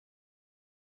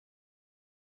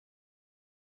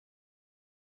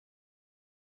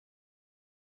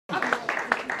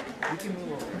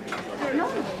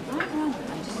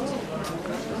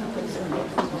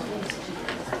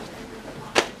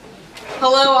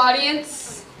Hello,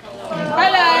 audience.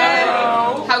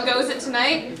 Hello. How goes it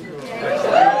tonight?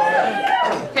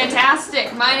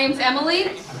 Fantastic. My name's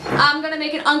Emily. I'm going to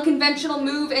make an unconventional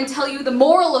move and tell you the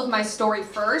moral of my story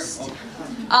first.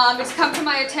 It's come to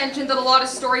my attention that a lot of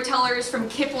storytellers from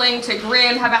Kipling to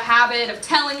Grimm have a habit of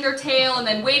telling their tale and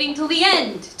then waiting till the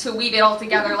end to weave it all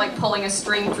together like pulling a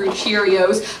string through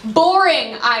Cheerios.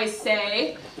 Boring, I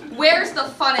say. Where's the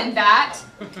fun in that?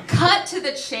 Cut to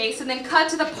the chase and then cut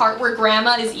to the part where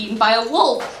Grandma is eaten by a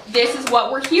wolf. This is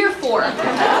what we're here for.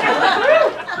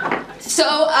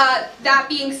 So, that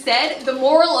being said, the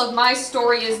moral of my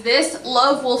story is this: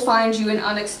 love will find you in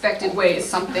unexpected ways,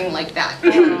 something like that.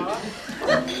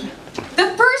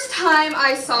 The first time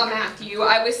I saw Matthew,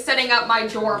 I was setting up my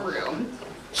dorm room.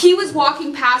 He was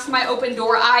walking past my open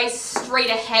door, eyes straight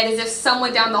ahead, as if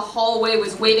someone down the hallway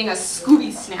was waving a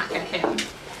Scooby snack at him.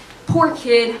 Poor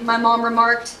kid, my mom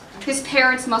remarked. His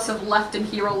parents must have left him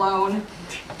here alone.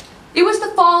 It was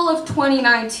the fall of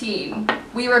 2019.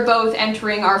 We were both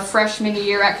entering our freshman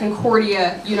year at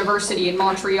Concordia University in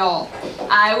Montreal.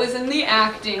 I was in the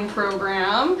acting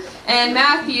program, and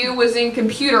Matthew was in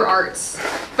computer arts.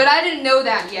 But I didn't know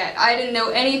that yet. I didn't know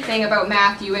anything about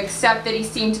Matthew except that he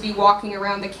seemed to be walking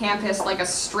around the campus like a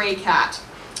stray cat.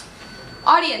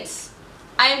 Audience,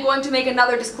 I am going to make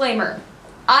another disclaimer.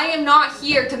 I am not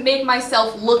here to make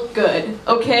myself look good,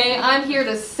 okay? I'm here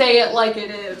to say it like it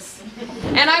is.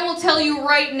 And I will tell you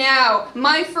right now,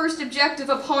 my first objective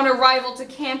upon arrival to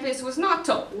campus was not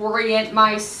to orient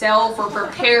myself or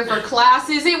prepare for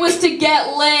classes, it was to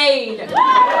get laid.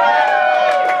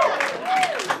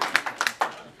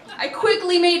 I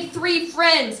quickly made 3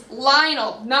 friends.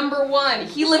 Lionel, number 1.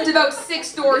 He lived about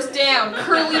 6 doors down.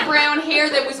 Curly brown hair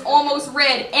that was almost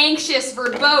red. Anxious,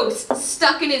 verbose,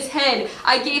 stuck in his head.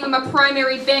 I gave him a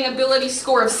primary bangability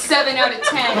score of 7 out of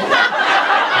 10.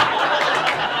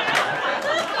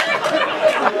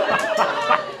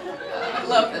 I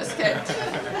love this kid.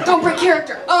 Don't break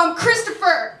character.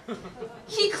 Christopher!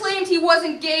 He claimed he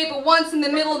wasn't gay, but once in the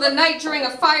middle of the night during a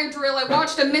fire drill, I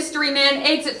watched a mystery man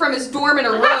exit from his dorm in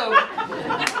a robe.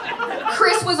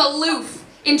 Chris was aloof,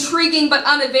 intriguing but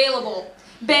unavailable.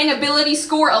 Bangability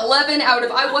score 11 out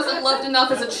of I wasn't loved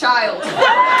enough as a child.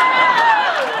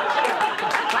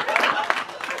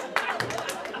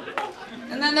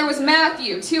 And then there was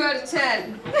Matthew, 2 out of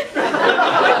 10.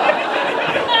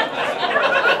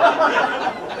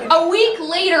 A week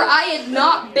later, I had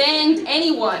not banged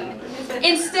anyone.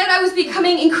 Instead, I was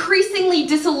becoming increasingly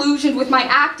disillusioned with my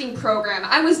acting program.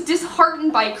 I was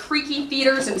disheartened by creaky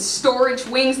theaters and storage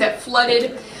wings that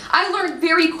flooded. I learned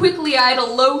very quickly I had a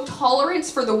low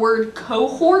tolerance for the word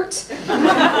cohort.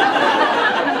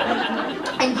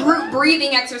 And group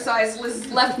breathing exercise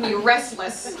left me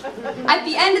restless. At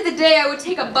the end of the day, I would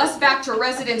take a bus back to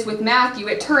residence with Matthew.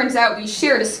 It turns out we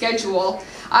shared a schedule.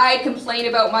 I'd complain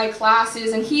about my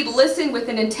classes, and he'd listen with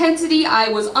an intensity I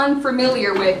was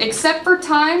unfamiliar with, except for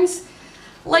times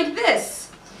like this.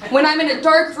 When I'm in a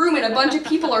dark room and a bunch of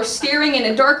people are staring in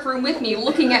a dark room with me,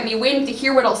 looking at me, waiting to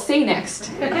hear what I'll say next.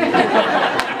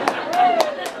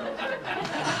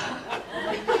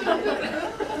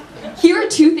 Here are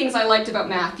 2 things I liked about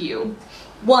Matthew.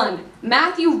 1,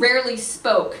 Matthew rarely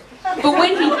spoke, but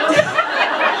when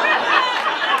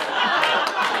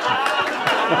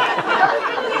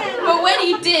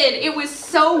he did, it was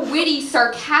so witty,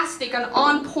 sarcastic, and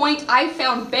on point, I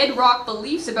found bedrock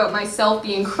beliefs about myself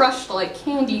being crushed like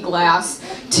candy glass.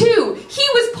 2, he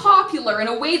was popular in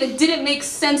a way that didn't make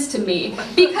sense to me,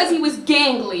 because he was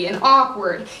gangly and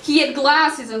awkward. He had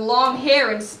glasses and long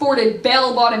hair and sported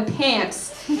bell-bottom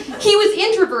pants. He was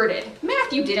introverted.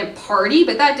 Matthew didn't party,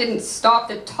 but that didn't stop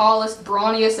the tallest,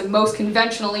 brawniest, and most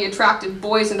conventionally attractive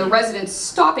boys in the residence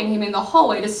stopping him in the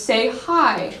hallway to say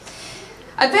hi.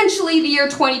 Eventually, the year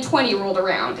 2020 rolled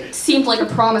around. It seemed like a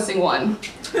promising one.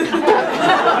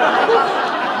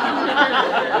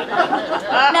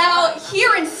 Now,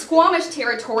 here in Squamish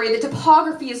territory, the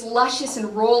topography is luscious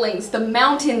and rolling. The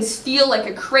mountains feel like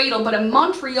a cradle, but in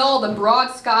Montreal, the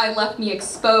broad sky left me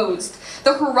exposed.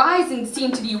 The horizon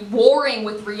seemed to be warring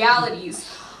with realities.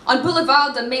 On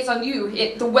Boulevard de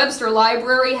Maisonneuve, the Webster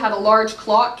Library had a large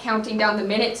clock counting down the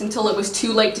minutes until it was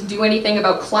too late to do anything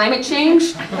about climate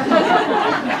change.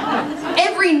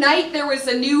 Every night there was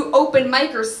a new open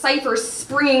mic or cipher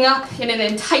springing up in an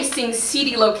enticing,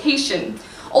 seedy location.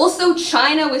 Also,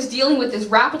 China was dealing with this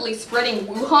rapidly spreading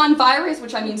Wuhan virus,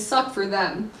 which I mean sucked for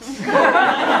them.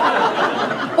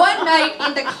 One night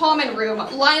in the common room,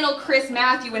 Lionel, Chris,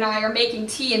 Matthew, and I are making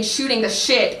tea and shooting the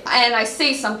shit, and I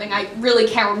say something, I really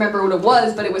can't remember what it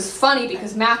was, but it was funny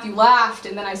because Matthew laughed,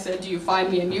 and then I said, "Do you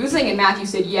find me amusing?" And Matthew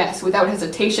said yes, without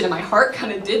hesitation, and my heart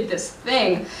kind of did this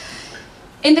thing.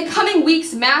 In the coming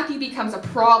weeks, Matthew becomes a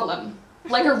problem,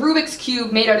 like a Rubik's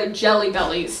Cube made out of Jelly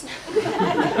Bellies.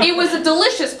 It was a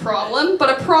delicious problem, but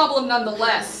a problem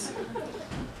nonetheless.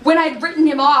 When I'd written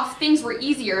him off, things were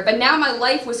easier, but now my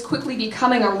life was quickly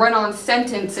becoming a run-on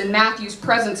sentence, and Matthew's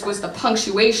presence was the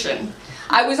punctuation.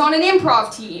 I was on an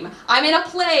improv team. I'm in a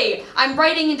play. I'm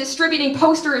writing and distributing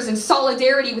posters in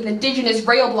solidarity with Indigenous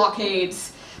rail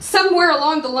blockades. Somewhere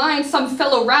along the line, some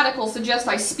fellow radical suggests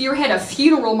I spearhead a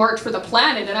funeral march for the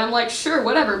planet, and I'm like, sure,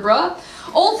 whatever, bruh.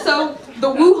 Also,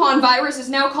 the Wuhan virus is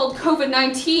now called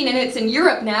COVID-19, and it's in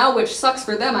Europe now, which sucks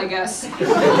for them, I guess.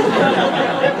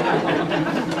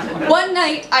 One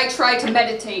night, I tried to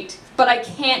meditate, but I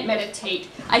can't meditate.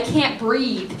 I can't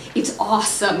breathe. It's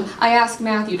awesome. I asked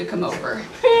Matthew to come over.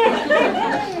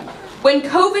 When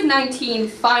COVID-19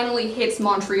 finally hits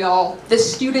Montreal, the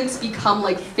students become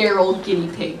like feral guinea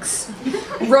pigs,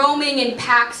 roaming in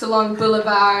packs along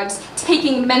boulevards,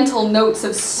 taking mental notes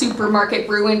of supermarket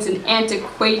ruins and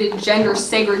antiquated,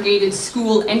 gender-segregated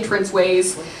school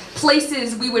entranceways,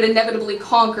 places we would inevitably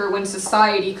conquer when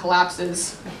society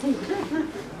collapses.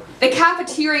 The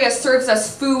cafeteria serves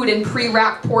us food in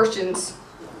pre-wrapped portions.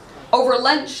 Over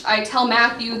lunch, I tell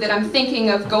Matthew that I'm thinking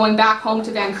of going back home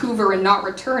to Vancouver and not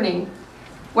returning.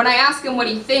 When I ask him what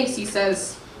he thinks, he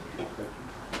says,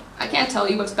 "I can't tell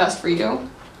you what's best for you."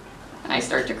 And I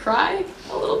start to cry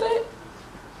a little bit.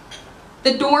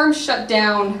 The dorm shut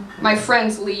down. My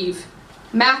friends leave.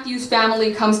 Matthew's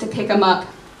family comes to pick him up.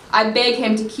 I beg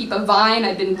him to keep a vine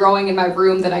I've been growing in my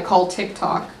room that I call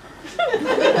TikTok.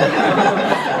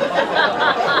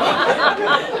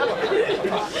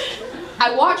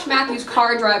 I watch Matthew's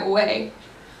car drive away.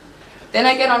 Then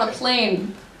I get on a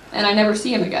plane, and I never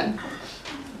see him again.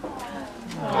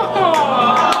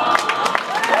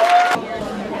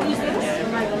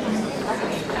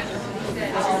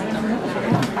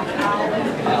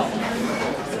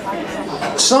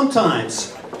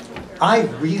 Sometimes I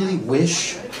really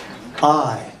wish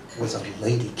I was a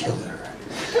lady killer,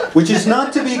 which is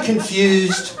not to be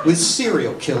confused with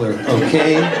serial killer,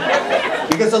 okay?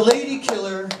 Because a lady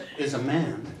killer is a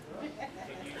man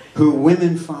who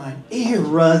women find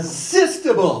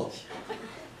irresistible.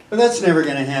 But that's never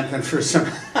going to happen for some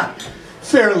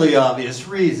fairly obvious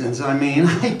reasons. I mean,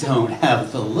 I don't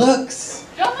have the looks.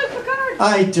 Don't look the card.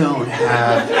 I don't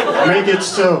have, make it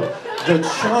so, the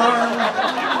charm.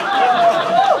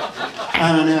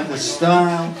 I don't have the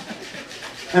style.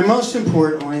 And most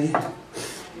importantly,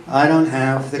 I don't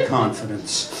have the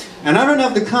confidence. And I don't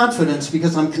have the confidence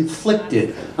because I'm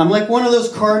conflicted. I'm like one of those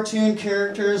cartoon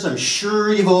characters. I'm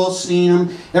sure you've all seen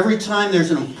them. Every time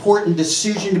there's an important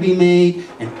decision to be made,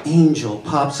 an angel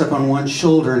pops up on one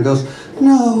shoulder and goes,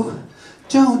 "No,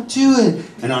 don't do it."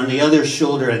 And on the other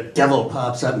shoulder, a devil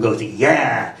pops up and goes,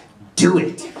 "Yeah, do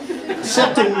it."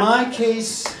 Except in my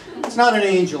case, it's not an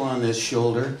angel on this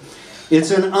shoulder.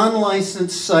 It's an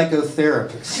unlicensed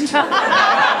psychotherapist.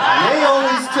 They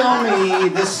always tell me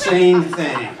the same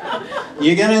thing.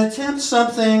 You're going to attempt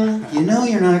something you know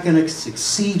you're not going to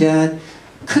succeed at.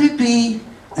 Could it be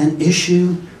an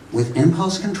issue with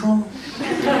impulse control?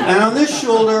 And on this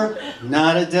shoulder,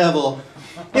 not a devil.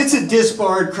 It's a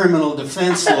disbarred criminal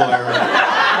defense lawyer.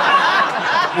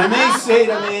 And they say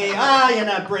to me, "You're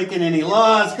not breaking any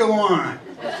laws, go on."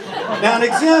 Now, an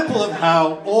example of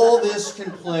how all this can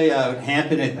play out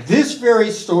happened at this very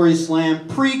Story Slam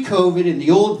pre-COVID in the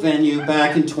old venue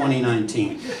back in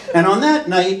 2019. And on that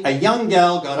night, a young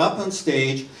gal got up on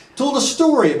stage, told a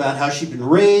story about how she'd been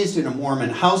raised in a Mormon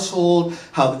household,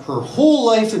 how her whole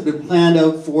life had been planned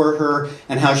out for her,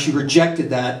 and how she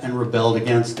rejected that and rebelled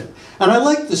against it. And I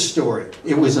liked the story.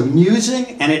 It was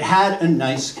amusing, and it had a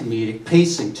nice comedic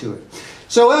pacing to it.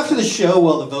 So after the show,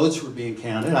 while the votes were being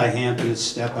counted, I happened to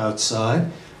step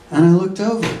outside, and I looked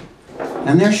over.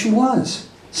 And there she was,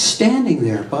 standing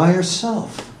there by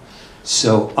herself.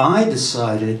 So I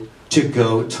decided to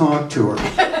go talk to her.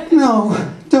 "No,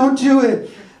 don't do it."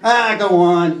 Go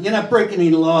on, you're not breaking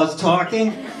any laws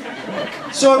talking."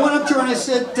 So I went up to her and I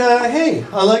said, "Hey,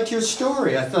 I liked your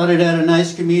story. I thought it had a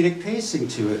nice comedic pacing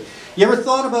to it. You ever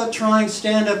thought about trying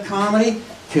stand-up comedy?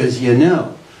 Because you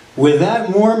know, with that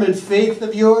Mormon faith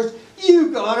of yours, you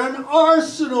got an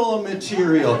arsenal of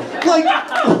material. Like,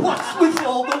 what's with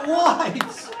all the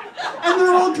wives? And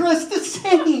they're all dressed the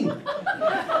same."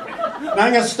 Now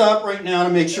I'm going to stop right now to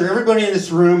make sure everybody in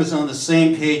this room is on the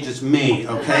same page as me,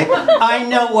 okay? I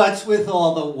know what's with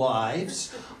all the wives.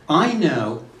 I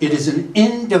know it is an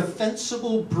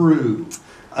indefensible brew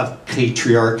of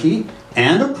patriarchy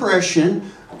and oppression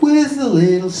with a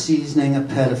little seasoning of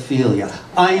pedophilia.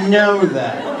 I know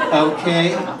that,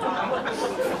 okay?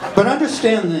 But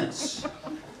understand this.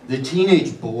 The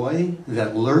teenage boy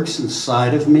that lurks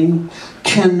inside of me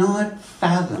cannot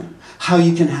fathom how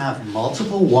you can have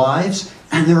multiple wives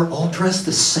and they're all dressed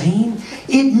the same.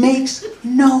 It makes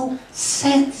no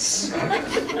sense.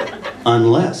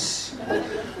 Unless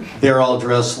they're all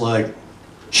dressed like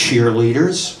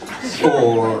cheerleaders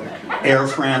or Air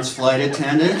France flight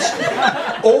attendants,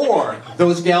 or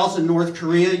those gals in North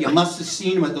Korea, you must have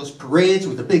seen them at those parades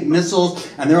with the big missiles,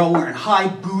 and they're all wearing high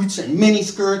boots and mini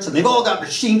skirts, and they've all got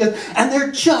machine guns, and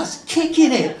they're just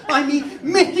kicking it. I mean,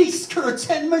 mini skirts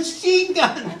and machine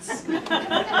guns.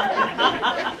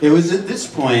 It was at this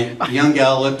point, a young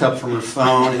gal looked up from her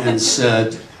phone and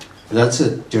said, "That's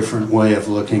a different way of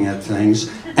looking at things."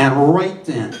 And right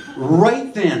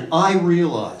then, I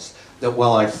realized that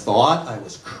while I thought I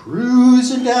was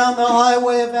cruising down the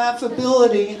highway of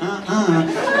affability,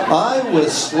 I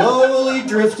was slowly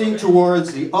drifting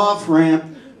towards the off-ramp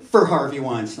for Harvey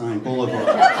Weinstein Boulevard.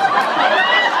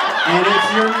 And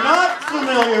if you're not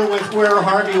familiar with where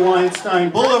Harvey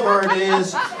Weinstein Boulevard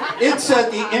is, it's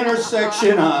at the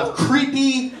intersection of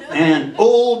creepy and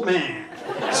old man.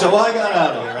 So I got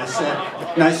out of there. I said,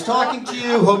 "Nice talking to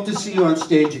you, hope to see you on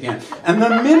stage again." And the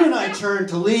minute I turned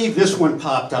to leave, this one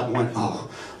popped up and went, oh,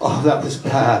 that was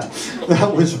bad.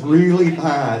 That was really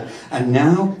bad. And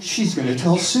now she's going to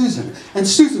tell Susan. And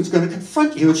Susan's going to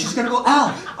confront you and she's going to go,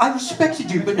 "Al, I respected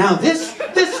you, but now this,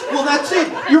 well, that's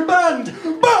it. You're banned.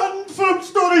 Banned from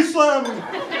Story Slam."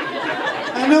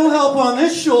 And no help on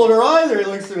this shoulder either, he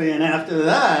looks at me. And after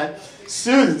that,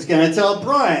 Susan's going to tell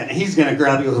Brian. He's going to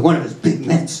grab you with one of his big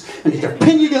mitts, and he's going to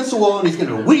pin you against the wall, and he's going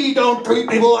to, "We don't treat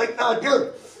people like that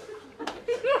here."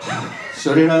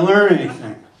 So did I learn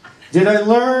anything? Did I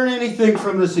learn anything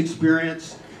from this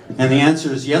experience? And the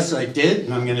answer is yes, I did,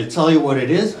 and I'm going to tell you what it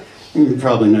is, and you're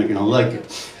probably not going to like it.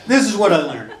 This is what I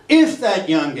learned. If that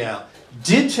young gal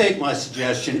did take my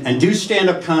suggestion and do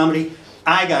stand-up comedy,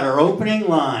 I got her opening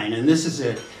line, and this is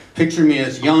it. Picture me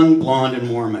as young, blonde, and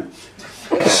Mormon.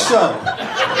 So,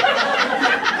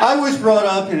 I was brought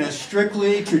up in a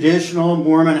strictly traditional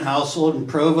Mormon household in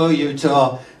Provo,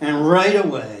 Utah, and right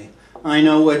away, I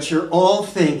know what you're all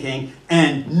thinking,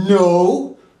 and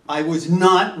no, I was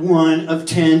not one of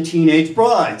 10 teenage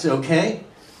brides, okay?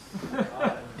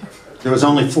 There was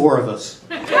only 4 of us.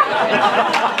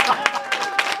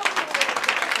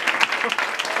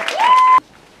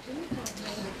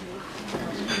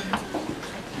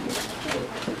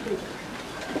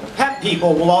 Pet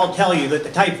people will all tell you that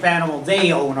the type of animal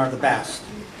they own are the best.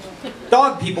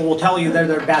 Dog people will tell you they're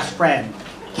their best friend.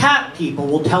 Cat people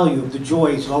will tell you of the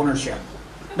joys of ownership,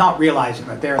 not realizing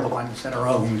that they're the ones that are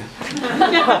owned.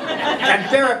 And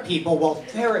ferret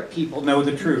people know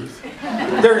the truth.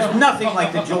 There's nothing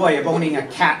like the joy of owning a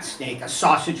cat snake, a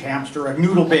sausage hamster, a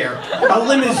noodle bear, a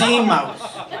limousine mouse.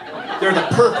 They're the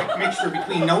perfect mixture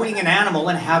between owning an animal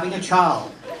and having a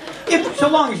child. So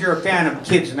long as you're a fan of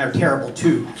kids and their terrible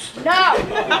tubes. No!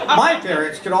 My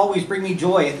ferrets could always bring me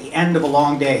joy at the end of a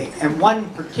long day, and one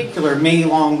particular May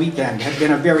long weekend had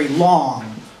been a very long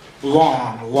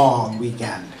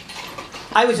weekend.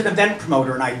 I was an event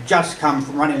promoter and I'd just come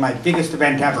from running my biggest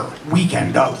event ever,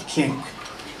 Weekend of Kink.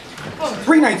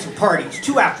 3 nights of parties,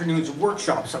 2 afternoons of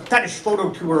workshops, a fetish photo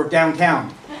tour of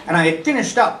downtown, and I had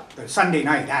finished up the Sunday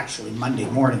night, actually Monday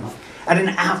morning, at an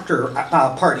after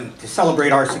party to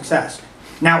celebrate our success.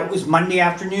 Now it was Monday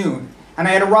afternoon, and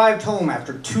I had arrived home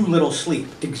after too little sleep,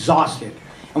 exhausted,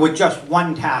 and with just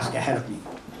one task ahead of me.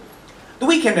 The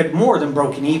weekend had more than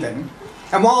broken even,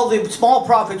 and while the small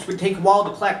profits would take a while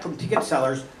to collect from ticket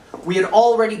sellers, we had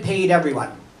already paid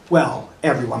everyone. Well,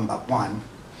 everyone but one.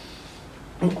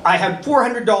 I had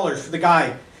 $400 for the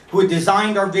guy who had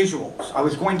designed our visuals. I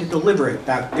was going to deliver it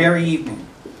that very evening.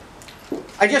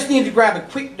 I just needed to grab a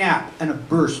quick nap and a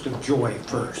burst of joy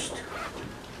first.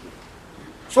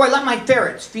 So I let my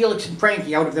ferrets, Felix and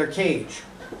Frankie, out of their cage.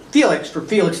 Felix for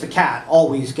Felix the cat,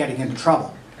 always getting into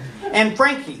trouble. And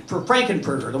Frankie for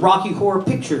Frankenfurter, the Rocky Horror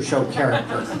Picture Show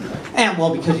character. And,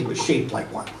 well, because he was shaped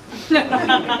like one.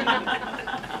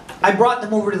 I brought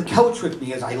them over to the couch with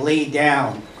me as I lay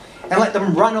down and let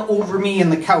them run over me in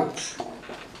the couch.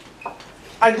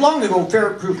 I'd long ago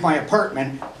ferret-proofed my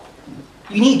apartment.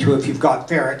 You need to if you've got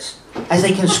ferrets, as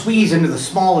they can squeeze into the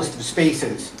smallest of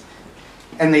spaces,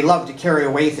 and they love to carry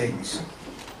away things.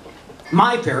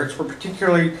 My ferrets were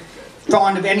particularly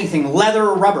fond of anything leather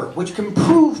or rubber, which can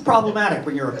prove problematic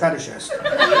when you're a fetishist.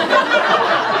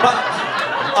 But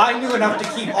I knew enough to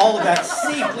keep all of that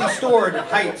safely stored at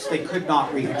heights they could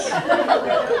not reach.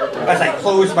 As I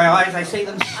closed my eyes,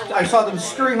 I saw them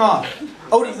scurrying off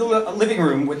out of the living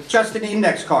room with just an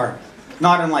index card,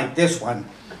 not unlike this one.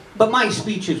 But my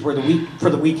speeches for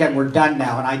the weekend were done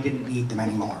now, and I didn't need them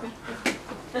anymore.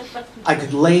 I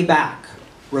could lay back,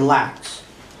 relax,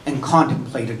 and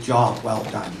contemplate a job well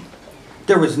done.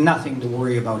 There was nothing to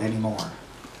worry about anymore.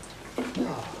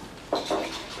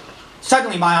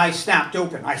 Suddenly my eyes snapped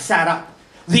open. I sat up.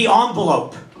 The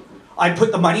envelope. I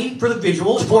put the money for the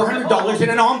visuals, $400 in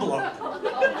an envelope.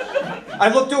 I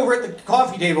looked over at the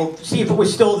coffee table to see if it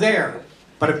was still there.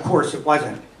 But of course it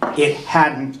wasn't. It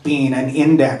hadn't been an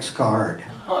index card.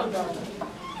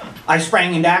 I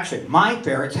sprang into action. My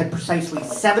ferrets had precisely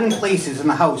 7 places in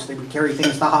the house they would carry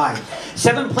things to hide.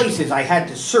 7 places I had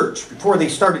to search before they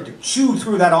started to chew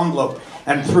through that envelope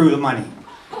and through the money.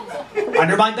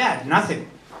 Under my bed, nothing.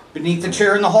 Beneath the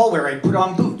chair in the hallway, I put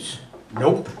on boots.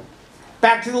 Nope.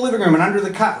 Back to the living room and under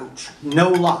the couch. No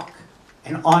luck.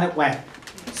 And on it went.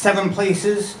 7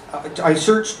 places I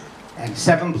searched, and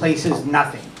 7 places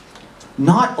nothing.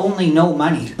 Not only no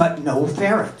money, but no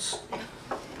ferrets.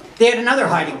 They had another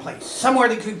hiding place, somewhere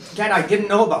they could get I didn't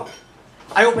know about.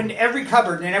 I opened every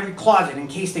cupboard and every closet in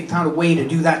case they found a way to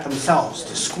do that themselves,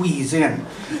 to squeeze in.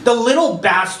 The little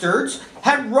bastards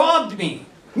had robbed me.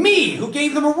 Me, who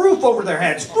gave them a roof over their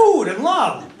heads, food and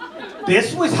love.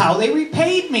 This was how they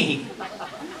repaid me.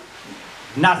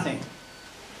 Nothing.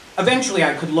 Eventually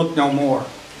I could look no more.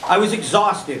 I was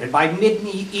exhausted, and by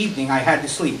mid-evening I had to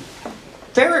sleep.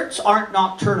 Ferrets aren't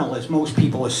nocturnal as most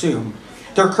people assume.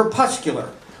 They're crepuscular,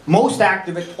 most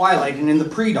active at twilight and in the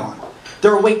pre-dawn.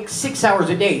 They're awake 6 hours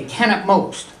a day, 10 at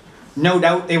most. No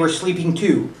doubt they were sleeping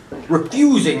too,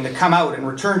 refusing to come out and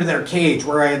return to their cage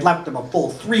where I had left them a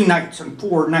full 3 nights and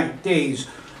 4 night days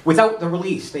without the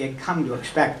release they had come to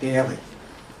expect daily.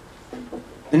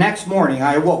 The next morning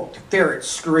I awoke to ferrets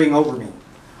scurrying over me.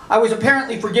 I was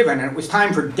apparently forgiven, and it was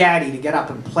time for Daddy to get up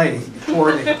and play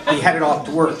before he headed off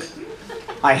to work.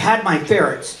 I had my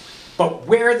ferrets, but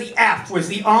where the F was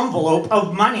the envelope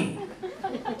of money?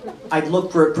 I'd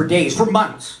looked for it for days, for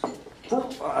months,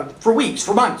 for weeks,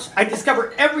 for months. I'd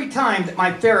discover every time that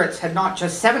my ferrets had not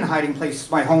just 7 hiding places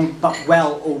in my home, but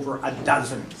well over a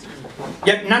dozen.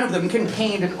 Yet none of them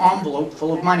contained an envelope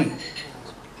full of money.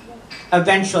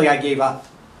 Eventually I gave up,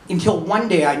 until one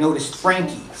day I noticed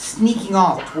Frankie sneaking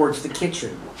off towards the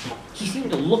kitchen. He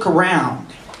seemed to look around,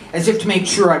 as if to make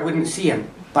sure I wouldn't see him,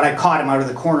 but I caught him out of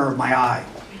the corner of my eye.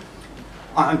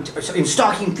 In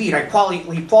stocking feet, I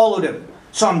quietly followed him,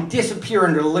 saw him disappear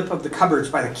under the lip of the cupboards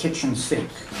by the kitchen sink.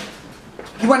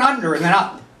 He went under and then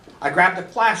up. I grabbed a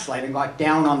flashlight and got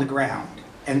down on the ground,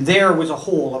 and there was a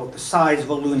hole about the size of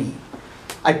a loonie.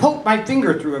 I poked my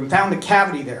finger through and found a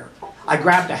cavity there. I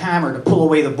grabbed a hammer to pull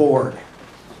away the board.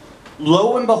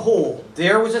 Lo and behold,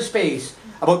 there was a space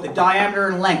about the diameter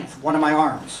and length of one of my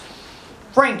arms.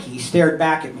 Frankie stared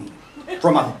back at me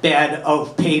from a bed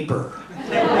of paper.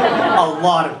 A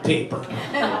lot of paper.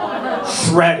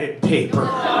 Shredded paper.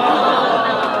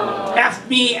 F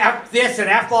me, F this, and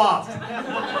F off.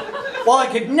 While I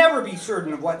could never be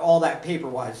certain of what all that paper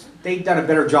was, they'd done a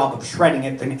better job of shredding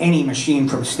it than any machine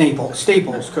from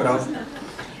Staples could have.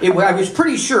 I was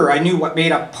pretty sure I knew what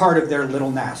made up part of their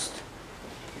little nest.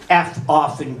 F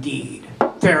off indeed.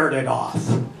 Ferreted off.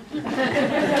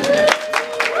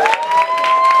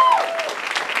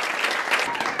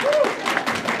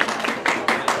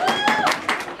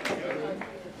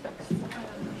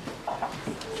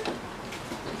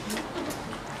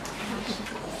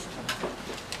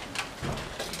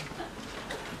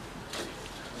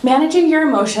 Managing your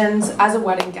emotions as a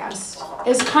wedding guest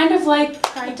is kind of like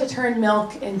trying to turn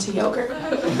milk into yogurt.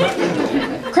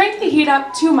 Crank the heat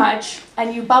up too much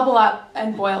and you bubble up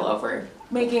and boil over,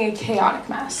 making a chaotic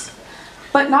mess.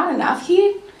 But not enough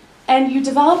heat and you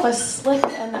develop a slick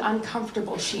and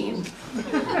uncomfortable sheen.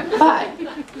 But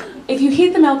if you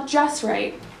heat the milk just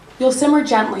right, you'll simmer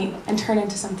gently and turn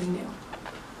into something new.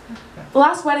 The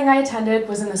last wedding I attended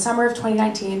was in the summer of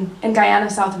 2019 in Guyana,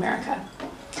 South America.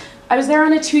 I was there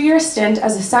on a 2-year stint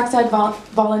as a sex ed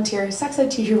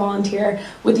teacher volunteer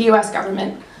with the US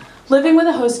government, living with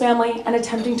a host family and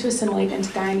attempting to assimilate into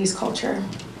Guyanese culture.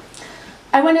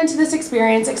 I went into this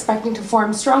experience expecting to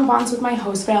form strong bonds with my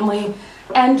host family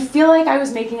and feel like I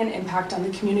was making an impact on the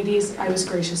communities I was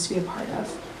gracious to be a part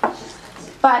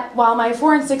of. But while my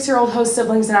 4- and 6-year-old host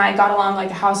siblings and I got along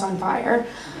like a house on fire,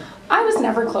 I was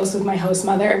never close with my host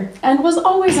mother and was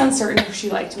always uncertain if she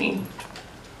liked me.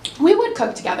 We would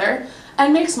cook together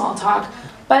and make small talk,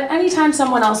 but anytime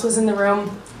someone else was in the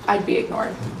room, I'd be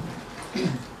ignored.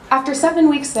 After 7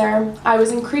 weeks there, I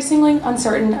was increasingly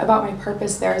uncertain about my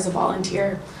purpose there as a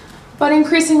volunteer, but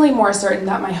increasingly more certain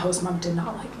that my host mom did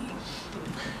not like me.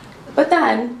 But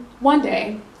then, one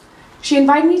day, she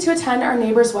invited me to attend our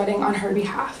neighbor's wedding on her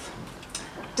behalf.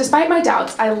 Despite my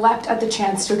doubts, I leapt at the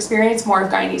chance to experience more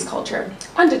of Guyanese culture,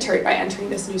 undeterred by entering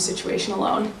this new situation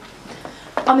alone.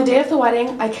 On the day of the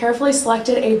wedding, I carefully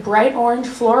selected a bright orange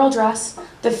floral dress,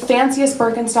 the fanciest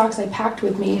Birkenstocks I packed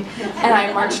with me, and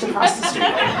I marched across the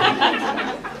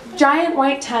street. Giant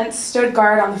white tents stood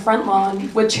guard on the front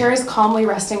lawn, with chairs calmly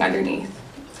resting underneath.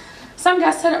 Some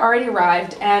guests had already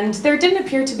arrived, and there didn't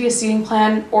appear to be a seating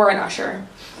plan or an usher.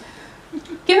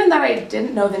 Given that I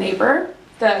didn't know the neighbor,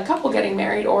 the couple getting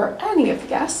married, or any of the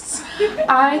guests,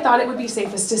 I thought it would be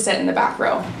safest to sit in the back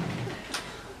row.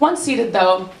 Once seated,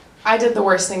 though, I did the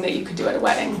worst thing that you could do at a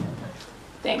wedding.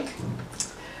 Think.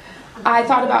 I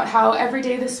thought about how every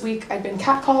day this week I'd been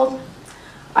catcalled.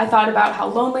 I thought about how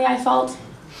lonely I felt.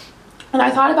 And I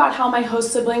thought about how my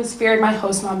host siblings feared my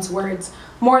host mom's words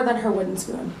more than her wooden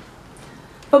spoon.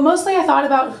 But mostly I thought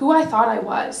about who I thought I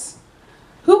was.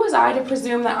 Who was I to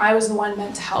presume that I was the one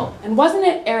meant to help? And wasn't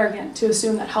it arrogant to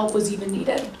assume that help was even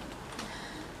needed?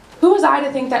 Who was I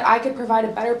to think that I could provide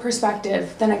a better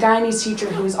perspective than a Guyanese teacher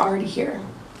who was already here?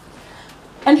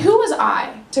 And who was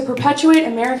I to perpetuate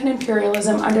American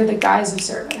imperialism under the guise of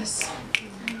service?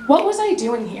 What was I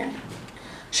doing here?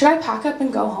 Should I pack up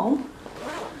and go home?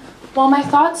 While my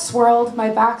thoughts swirled, my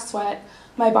back sweat,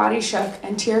 my body shook,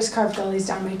 and tears carved gullies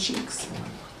down my cheeks.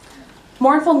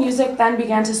 Mournful music then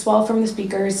began to swell from the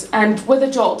speakers, and with a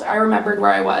jolt, I remembered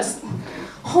where I was.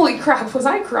 Holy crap, was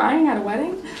I crying at a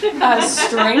wedding? A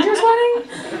stranger's wedding?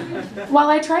 While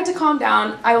I tried to calm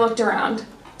down, I looked around.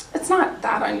 It's not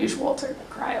that unusual to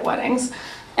cry at weddings,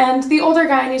 and the older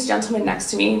Guyanese gentleman next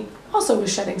to me also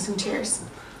was shedding some tears,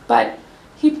 but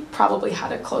he probably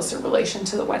had a closer relation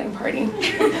to the wedding party.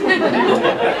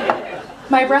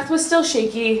 My breath was still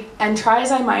shaky, and try as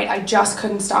I might, I just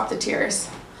couldn't stop the tears.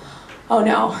 Oh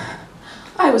no,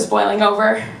 I was boiling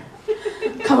over.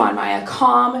 Come on, Maya,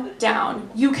 calm down.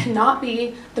 You cannot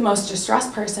be the most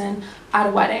distressed person at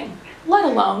a wedding, let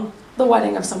alone the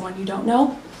wedding of someone you don't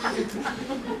know.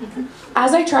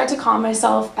 As I tried to calm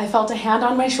myself, I felt a hand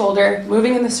on my shoulder,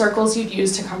 moving in the circles you'd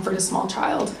use to comfort a small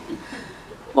child.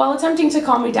 While attempting to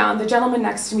calm me down, the gentleman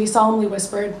next to me solemnly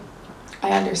whispered,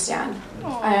 I understand.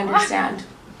 I understand.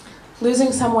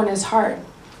 Losing someone is hard,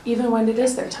 even when it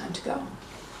is their time to go.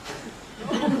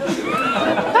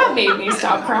 That made me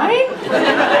stop crying.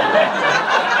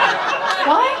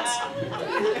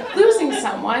 What? Losing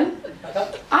someone?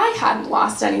 I hadn't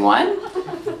lost anyone.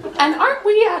 And aren't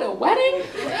we at a wedding?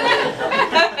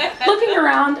 Looking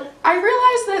around, I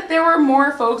realized that there were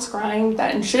more folks crying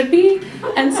than should be,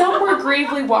 and some were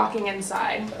gravely walking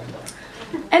inside.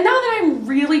 And now that I'm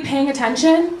really paying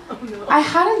attention, I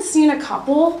hadn't seen a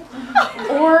couple,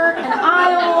 or an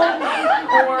aisle,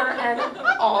 or an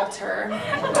altar.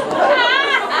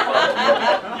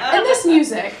 And this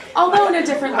music, although in a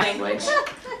different language,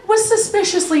 was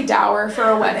suspiciously dour for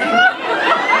a wedding.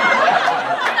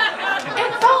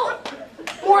 It felt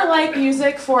more like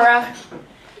music for a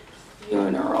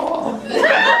funeral.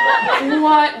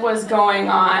 What was going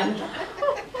on?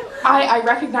 I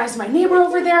recognized my neighbor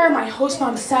over there. My host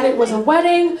mom said it was a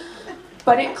wedding,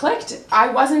 but it clicked. I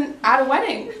wasn't at a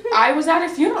wedding. I was at a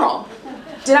funeral.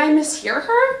 Did I mishear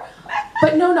her?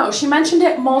 But no, she mentioned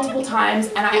it multiple times,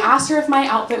 and I asked her if my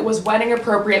outfit was wedding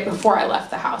appropriate before I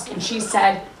left the house, and she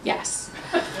said yes.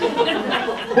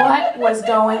 What was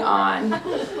going on?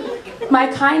 My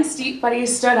kind steep buddy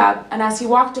stood up, and as he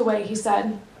walked away, he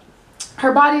said,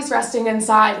 her body's resting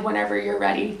inside whenever you're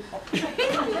ready.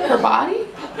 Her body?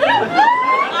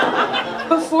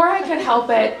 Before I could help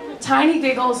it, tiny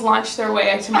giggles launched their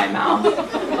way to my mouth.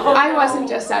 I wasn't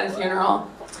just at a funeral,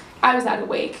 I was at a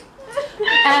wake.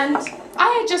 And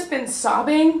I had just been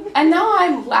sobbing, and now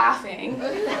I'm laughing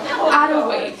at a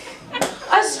wake.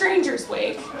 A stranger's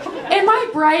wake, in my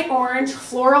bright orange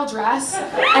floral dress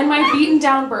and my beaten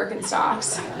down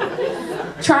Birkenstocks.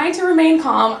 Trying to remain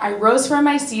calm, I rose from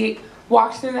my seat,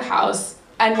 walked through the house,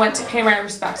 and went to pay my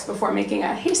respects before making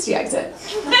a hasty exit.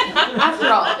 After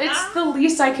all, it's the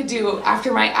least I could do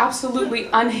after my absolutely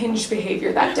unhinged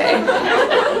behavior that day.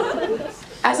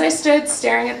 As I stood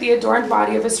staring at the adorned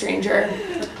body of a stranger,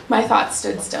 my thoughts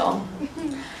stood still.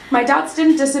 My doubts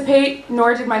didn't dissipate,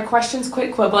 nor did my questions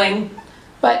quit quibbling,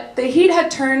 but the heat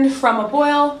had turned from a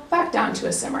boil back down to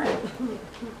a simmer.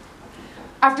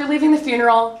 After leaving the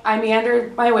funeral, I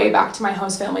meandered my way back to my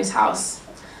host family's house.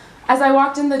 As I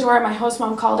walked in the door, my host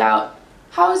mom called out,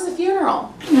 "How was the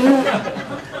funeral?"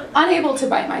 Unable to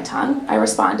bite my tongue, I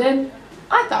responded,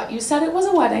 I thought you said it was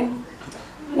a wedding.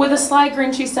 With a sly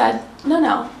grin, she said,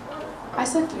 no, I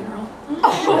said funeral.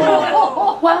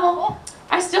 Well,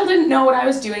 I still didn't know what I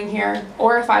was doing here,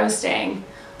 or if I was staying.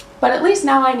 But at least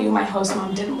now I knew my host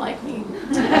mom didn't like me.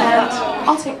 And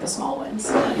I'll take the small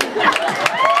wins.